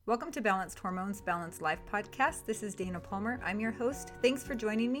Welcome to Balanced Hormones, Balanced Life podcast. This is Dana Palmer. I'm your host. Thanks for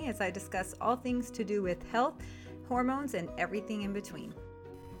joining me as I discuss all things to do with health, hormones, and everything in between.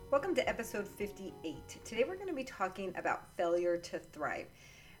 Welcome to episode 58. Today we're going to be talking about failure to thrive.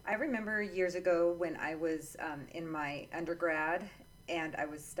 I remember years ago when I was in my undergrad and I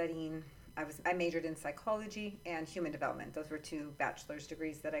was studying, I majored in psychology and human development. Those were two bachelor's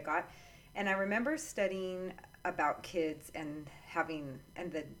degrees that I got. And I remember studying about kids and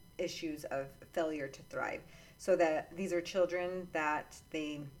the issues of failure to thrive. So that these are children that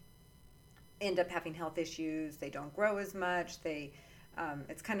they end up having health issues. They don't grow as much.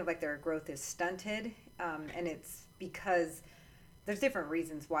 It's kind of like their growth is stunted. And it's because there's different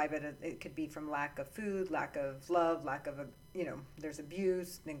reasons why, but it could be from lack of food, lack of love, there's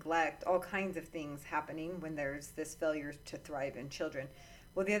abuse, neglect, all kinds of things happening when there's this failure to thrive in children.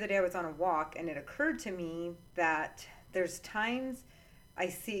 Well, the other day I was on a walk and it occurred to me that there's times I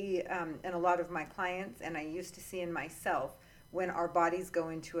see in a lot of my clients, and I used to see in myself, when our bodies go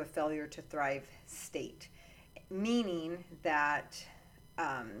into a failure to thrive state. Meaning that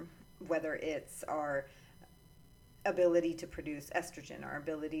whether it's our ability to produce estrogen, our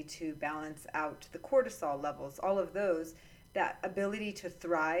ability to balance out the cortisol levels, all of those, that ability to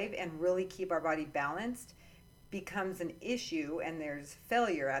thrive and really keep our body balanced becomes an issue, and there's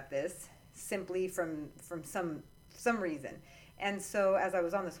failure at this simply from some reason. And so as I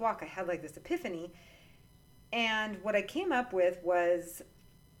was on this walk, I had like this epiphany, and what I came up with was,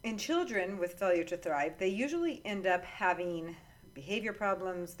 in children with failure to thrive, they usually end up having behavior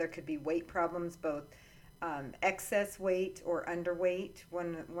problems. There could be weight problems, both excess weight or underweight.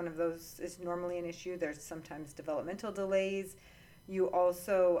 One of those is normally an issue. There's sometimes developmental delays. You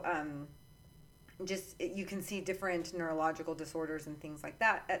also you can see different neurological disorders and things like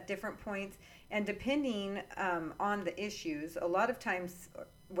that at different points. And depending on the issues, a lot of times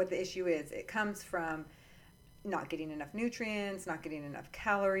what the issue is, it comes from not getting enough nutrients, not getting enough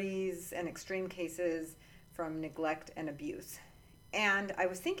calories, and extreme cases from neglect and abuse. And I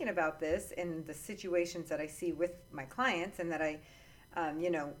was thinking about this in the situations that I see with my clients and that I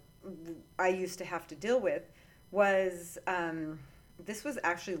used to have to deal with was this was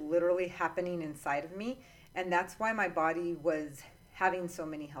actually literally happening inside of me, and that's why my body was having so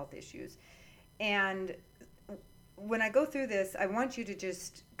many health issues. And when I go through this, I want you to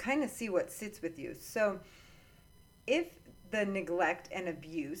just kind of see what sits with you. So if the neglect and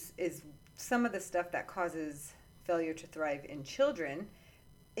abuse is some of the stuff that causes failure to thrive in children,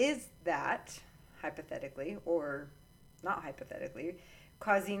 is that, hypothetically or not hypothetically,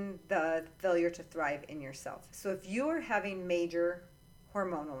 causing the failure to thrive in yourself? So if you are having major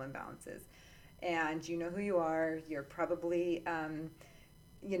hormonal imbalances and you know who you are, you're probably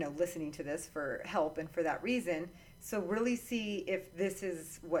listening to this for help and for that reason. So really see if this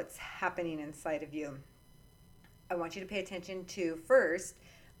is what's happening inside of you. I want you to pay attention to, first,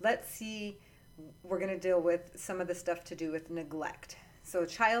 let's see, we're going to deal with some of the stuff to do with neglect. So a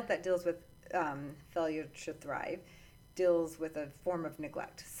child that deals with failure to thrive deals with a form of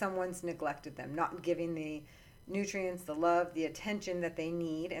neglect. Someone's neglected them, not giving the nutrients, the love, the attention that they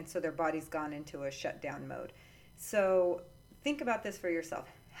need, and so their body's gone into a shutdown mode. So think about this for yourself.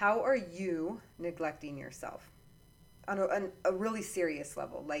 How are you neglecting yourself on a really serious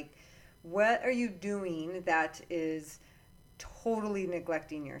level? Like, what are you doing that is totally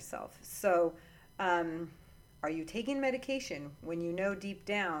neglecting yourself? So are you taking medication when you know deep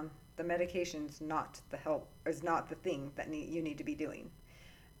down the medication's not the thing that you need to be doing?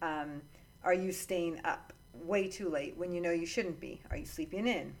 Are you staying up way too late when you know you shouldn't be? Are you sleeping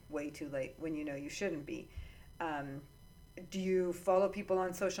in way too late when you know you shouldn't be? Do you follow people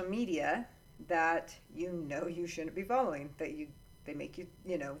on social media that you know you shouldn't be following, that they make you,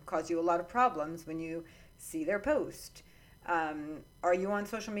 cause you a lot of problems when you see their post? Are you on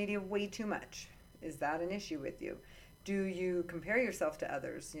social media way too much? Is that an issue with you? Do you compare yourself to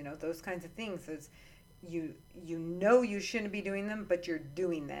others? Those kinds of things. You know you shouldn't be doing them, but you're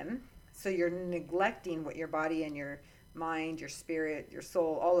doing them. So you're neglecting what your body and your mind, your spirit, your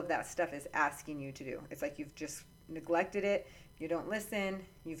soul, all of that stuff is asking you to do. It's like you've just neglected it. You don't listen.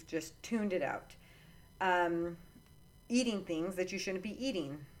 You've just tuned it out. Eating things that you shouldn't be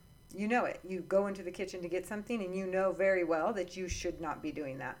eating. You know it. You go into the kitchen to get something and you know very well that you should not be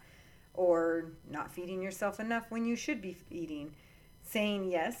doing that. Or not feeding yourself enough when you should be eating. Saying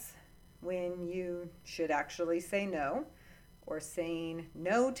yes when you should actually say no. Or saying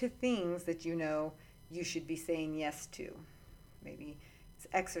no to things that you know you should be saying yes to. Maybe it's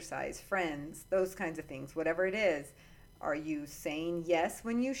exercise, friends, those kinds of things. Whatever it is, are you saying yes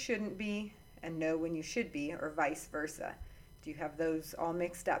when you shouldn't be and no when you should be, or vice versa? Do you have those all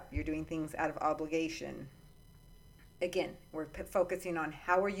mixed up? You're doing things out of obligation. Again, we're focusing on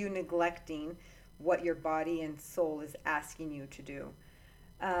how are you neglecting what your body and soul is asking you to do.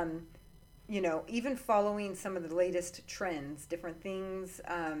 Even following some of the latest trends, different things,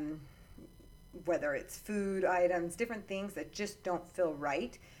 whether it's food items, different things that just don't feel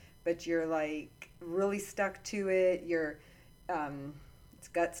right, but you're like really stuck to it. It's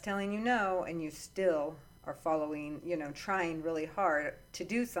guts telling you no, and you still are following, trying really hard to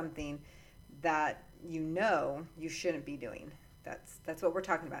do something that you shouldn't be doing. That's what we're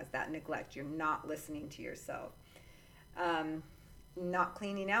talking about, is that neglect. You're not listening to yourself. Not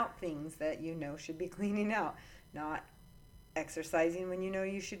cleaning out things that should be cleaning out. Not exercising when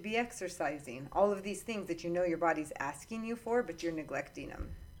you should be exercising. All of these things that your body's asking you for, but you're neglecting them.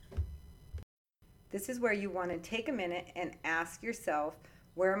 This is where you want to take a minute and ask yourself,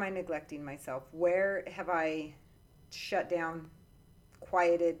 where am I neglecting myself? Where have I shut down,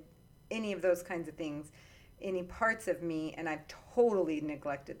 quieted, any of those kinds of things, any parts of me, and I've totally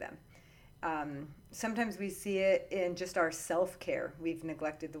neglected them. Sometimes we see it in just our self-care. We've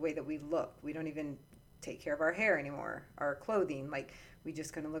neglected the way that we look. We don't even take care of our hair anymore, our clothing. Like, we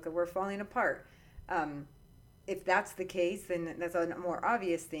just kind of look at we're falling apart. If that's the case, then that's a more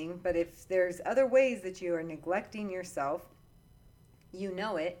obvious thing. But if there's other ways that you are neglecting yourself, you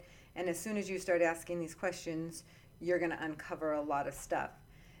know it. And as soon as you start asking these questions, you're going to uncover a lot of stuff.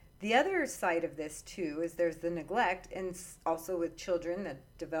 The other side of this, too, is there's the neglect, and also with children that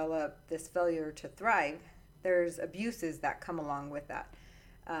develop this failure to thrive, there's abuses that come along with that.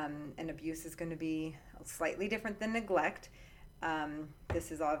 And abuse is going to be slightly different than neglect.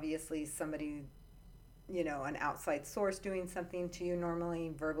 This is obviously somebody, an outside source doing something to you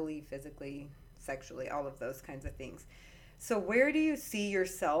normally, verbally, physically, sexually, all of those kinds of things. So where do you see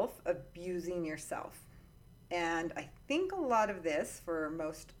yourself abusing yourself? And I think a lot of this, for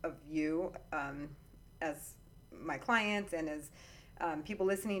most of you, as my clients and as people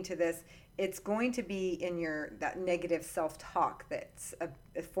listening to this, it's going to be in that negative self-talk that's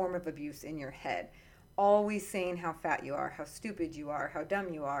a form of abuse in your head. Always saying how fat you are, how stupid you are, how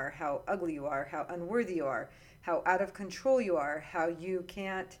dumb you are, how ugly you are, how unworthy you are, how out of control you are, how you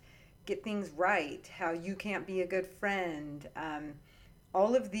can't get things right, how you can't be a good friend.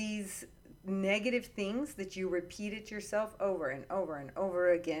 All of these negative things that you repeat it yourself over and over and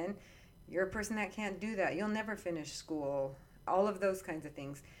over again. You're a person that can't do that. You'll never finish school. All of those kinds of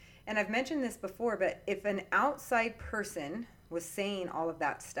things. And I've mentioned this before, but if an outside person was saying all of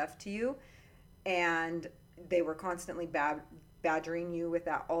that stuff to you and they were constantly badgering you with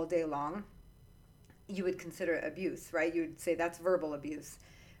that all day long, you would consider it abuse, right? You would say that's verbal abuse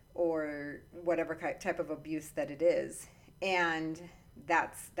or whatever type of abuse that it is. And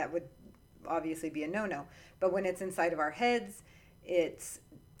that would obviously be a no-no. But when it's inside of our heads, it's,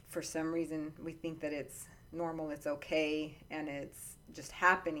 for some reason, we think that it's normal, it's okay, and it's just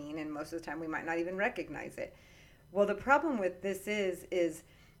happening, and most of the time we might not even recognize it. Well, the problem with this is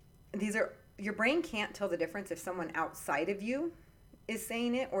your brain can't tell the difference if someone outside of you is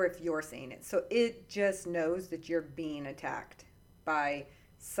saying it or if you're saying it. So it just knows that you're being attacked by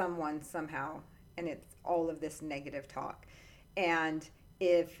someone somehow, and it's all of this negative talk. And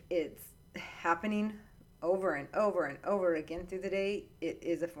if it's happening over and over and over again through the day, it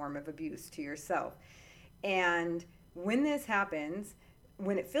is a form of abuse to yourself. And when this happens,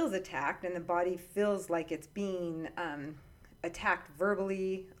 when it feels attacked and the body feels like it's being attacked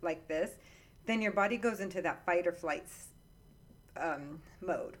verbally like this, then your body goes into that fight or flight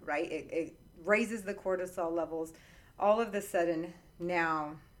mode, right? It raises the cortisol levels. All of a sudden,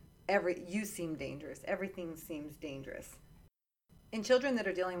 now you seem dangerous. Everything seems dangerous. In children that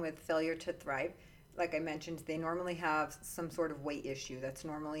are dealing with failure to thrive, like I mentioned, they normally have some sort of weight issue. That's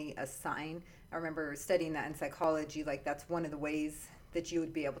normally a sign. I remember studying that in psychology, like that's one of the ways that you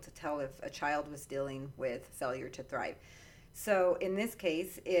would be able to tell if a child was dealing with failure to thrive. So in this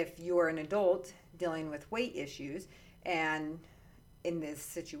case, if you're an adult dealing with weight issues, and in this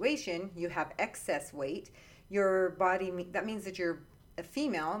situation you have excess weight, your body, that means that you're a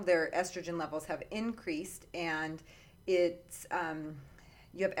female, their estrogen levels have increased, and it's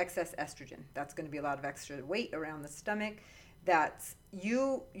you have excess estrogen. That's going to be a lot of extra weight around the stomach. That's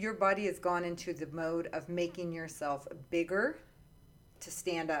your body has gone into the mode of making yourself bigger to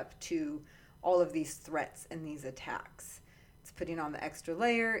stand up to all of these threats and these attacks. It's putting on the extra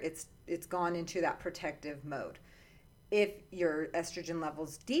layer. It's gone into that protective mode. If your estrogen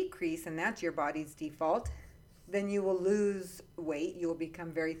levels decrease, and that's your body's default, then you will lose weight. You will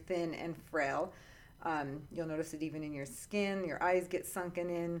become very thin and frail. You'll notice it even in your skin. Your eyes get sunken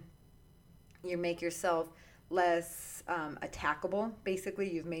in. You make yourself less attackable.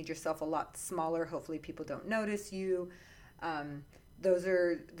 Basically, you've made yourself a lot smaller. Hopefully people don't notice you. Those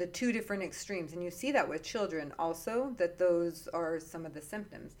are the two different extremes. And you see that with children also, that those are some of the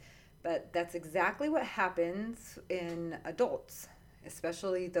symptoms. But that's exactly what happens in adults,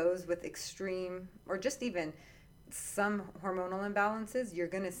 especially those with extreme or just even some hormonal imbalances. You're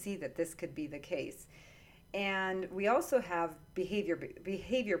going to see that this could be the case. And we also have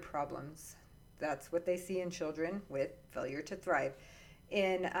behavior problems. That's what they see in children with failure to thrive.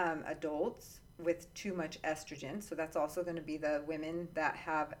 In adults with too much estrogen, so that's also going to be the women that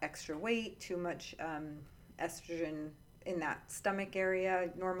have extra weight, too much estrogen in that stomach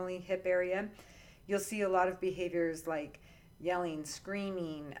area, normally hip area. You'll see a lot of behaviors like yelling,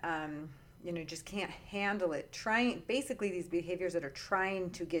 screaming, just can't handle it. Basically these behaviors that are trying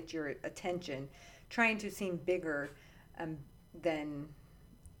to get your attention, trying to seem bigger than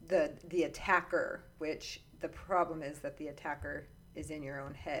the attacker, which the problem is that the attacker is in your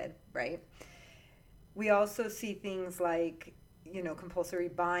own head, right? We also see things like, compulsory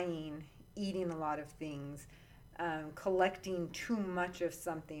buying, eating a lot of things, collecting too much of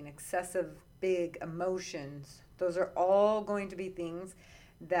something, excessive big emotions. Those are all going to be things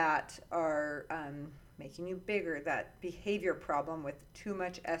that are making you bigger, that behavior problem with too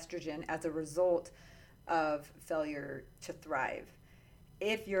much estrogen as a result of failure to thrive.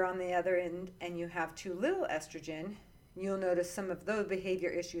 If you're on the other end and you have too little estrogen, you'll notice some of those behavior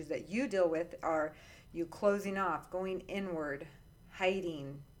issues that you deal with are you closing off, going inward,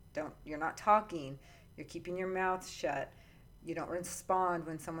 hiding, you're not talking, you're keeping your mouth shut, you don't respond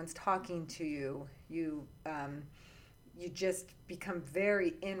when someone's talking to you, you just become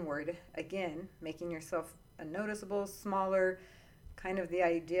very inward, again, making yourself unnoticeable, smaller, kind of the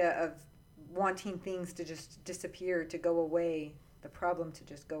idea of wanting things to just disappear, to go away, the problem to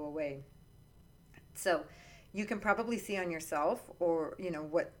just go away. So you can probably see on yourself or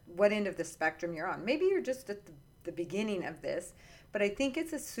what end of the spectrum you're on. Maybe you're just at the beginning of this, but I think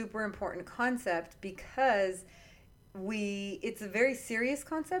it's a super important concept because it's a very serious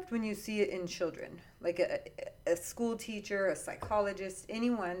concept when you see it in children. Like a school teacher, a psychologist,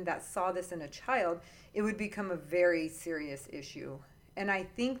 anyone that saw this in a child, it would become a very serious issue. And I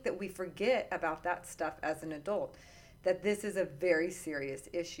think that we forget about that stuff as an adult, that this is a very serious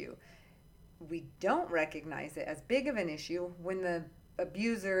issue. We don't recognize it as big of an issue when the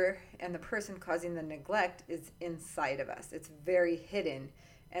abuser and the person causing the neglect is inside of us. It's very hidden.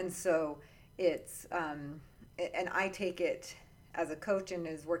 And so it's, and I take it as a coach and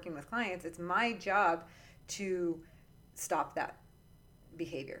is working with clients, it's my job to stop that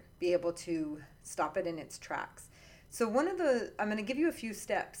behavior, be able to stop it in its tracks. So I'm going to give you a few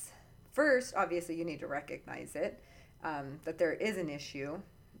steps. First, obviously, you need to recognize it, that there is an issue.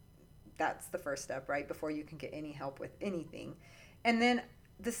 That's the first step, right? Before you can get any help with anything. And then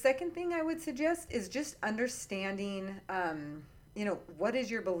the second thing I would suggest is just understanding, what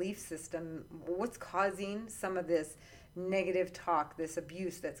is your belief system? What's causing some of this negative talk, this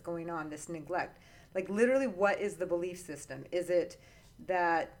abuse that's going on, this neglect? Like literally, what is the belief system? Is it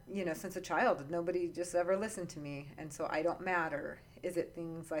that, since a child, nobody just ever listened to me, and so I don't matter? Is it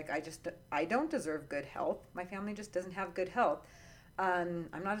things like I don't deserve good health? My family just doesn't have good health. I'm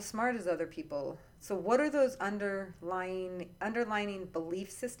not as smart as other people. So what are those underlining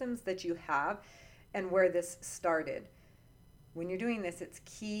belief systems that you have and where this started? When you're doing this, it's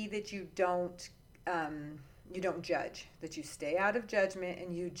key that you don't judge, that you stay out of judgment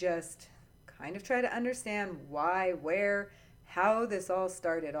and you just kind of try to understand why, where, how this all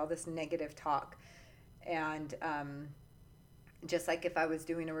started, all this negative talk. And just like if I was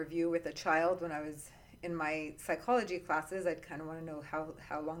doing a review with a child when I was in my psychology classes, I'd kind of want to know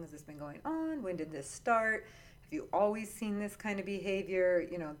how long has this been going on? When did this start? Have you always seen this kind of behavior?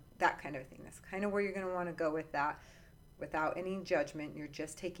 That kind of thing. That's kind of where you're going to want to go with that without any judgment. You're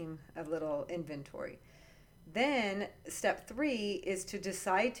just taking a little inventory. Then step 3 is to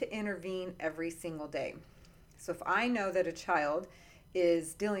decide to intervene every single day. So if I know that a child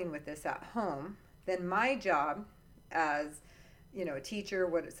is dealing with this at home, then my job as, a teacher,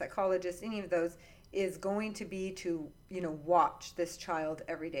 a psychologist, any of those, is going to be to, watch this child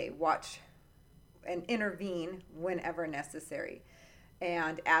every day, watch and intervene whenever necessary,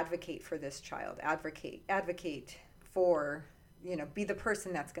 and advocate for this child, advocate for, be the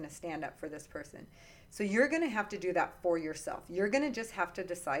person that's going to stand up for this person. So you're going to have to do that for yourself. You're going to just have to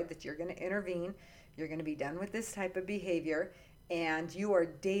decide that you're going to intervene. You're going to be done with this type of behavior, and you are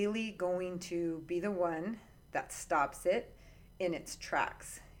daily going to be the one that stops it in its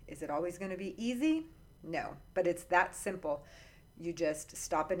tracks. Is it always going to be easy? No, but it's that simple. You just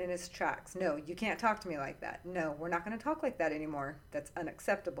stop it in its tracks. No, you can't talk to me like that. No, we're not going to talk like that anymore. That's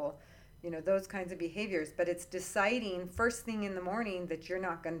unacceptable. Those kinds of behaviors. But it's deciding first thing in the morning that you're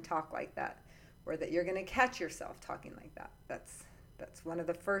not going to talk like that, or that you're going to catch yourself talking like that. That's one of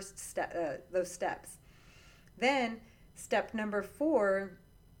the first those steps. Then step number 4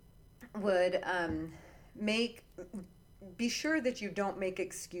 would be sure that you don't make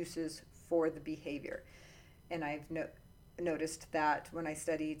excuses for the behavior. And I've noticed that when I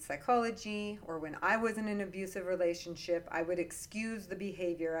studied psychology, or when I was in an abusive relationship, I would excuse the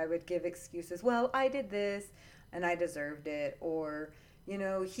behavior. I would give excuses. Well, I did this and I deserved it. Or,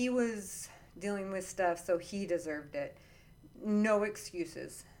 he was dealing with stuff, so he deserved it. No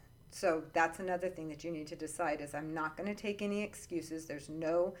excuses. So that's another thing that you need to decide is I'm not going to take any excuses. There's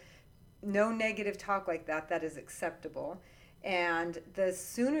no negative talk like that. That is acceptable. And the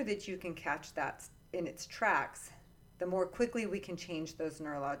sooner that you can catch that in its tracks, the more quickly we can change those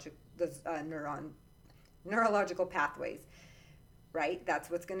neurological pathways, right? That's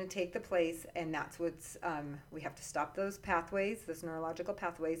what's going to take the place, and that's what's we have to stop those pathways, those neurological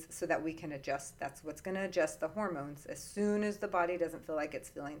pathways, so that we can adjust. That's what's going to adjust the hormones as soon as the body doesn't feel like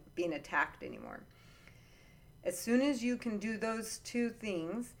it's being attacked anymore. As soon as you can do those two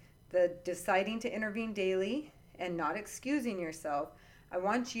things, the deciding to intervene daily and not excusing yourself, I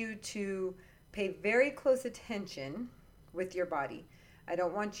want you to pay very close attention with your body. I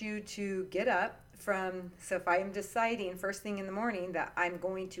don't want you to get up so if I'm deciding first thing in the morning that I'm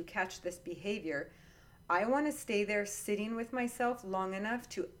going to catch this behavior, I want to stay there sitting with myself long enough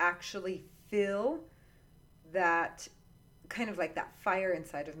to actually feel that kind of like that fire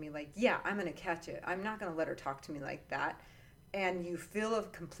inside of me, like, yeah, I'm going to catch it. I'm not going to let her talk to me like that. And you feel a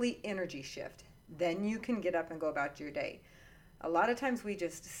complete energy shift. Then you can get up and go about your day. A lot of times we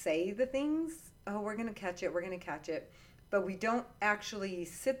just say the things, oh, we're going to catch it, but we don't actually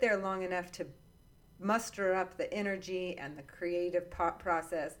sit there long enough to muster up the energy and the creative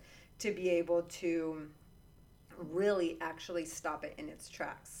process to be able to really actually stop it in its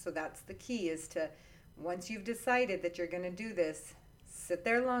tracks. So that's the key, is to, once you've decided that you're going to do this, sit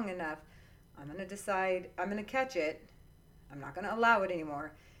there long enough. I'm going to decide, I'm going to catch it. I'm not going to allow it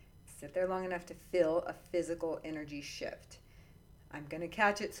anymore. Sit there long enough to feel a physical energy shift. I'm going to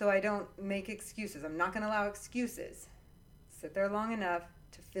catch it so I don't make excuses. I'm not going to allow excuses. Sit there long enough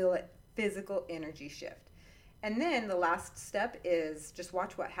to feel a physical energy shift. And then the last step is just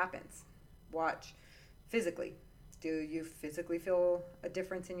watch what happens. Watch physically. Do you physically feel a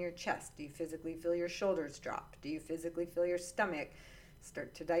difference in your chest? Do you physically feel your shoulders drop? Do you physically feel your stomach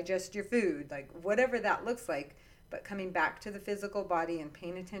start to digest your food? Like whatever that looks like. But coming back to the physical body and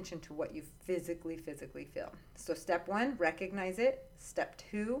paying attention to what you physically feel. So step 1, recognize it. Step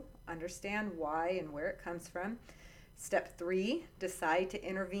 2, understand why and where it comes from. Step 3, decide to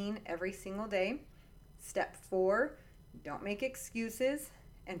intervene every single day. Step 4, don't make excuses.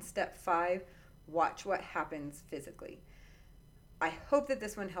 And step 5, watch what happens physically. I hope that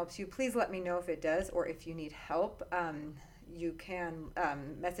this one helps you. Please let me know if it does, or if you need help. You can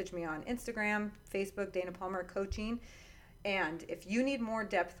message me on Instagram, Facebook, Dana Palmer Coaching. And if you need more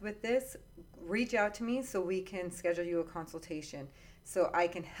depth with this, reach out to me so we can schedule you a consultation. So I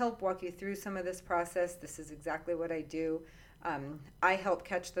can help walk you through some of this process. This is exactly what I do. I help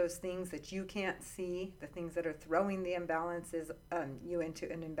catch those things that you can't see, the things that are throwing the imbalances, you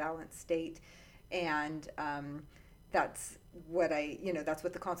into an imbalanced state. And that's what that's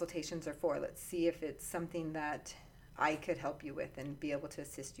what the consultations are for. Let's see if it's something that I could help you with and be able to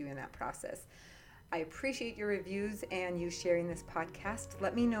assist you in that process. I appreciate your reviews and you sharing this podcast.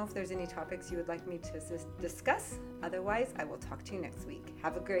 Let me know if there's any topics you would like me to discuss. Otherwise, I will talk to you next week.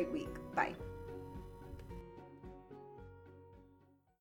 Have a great week. Bye.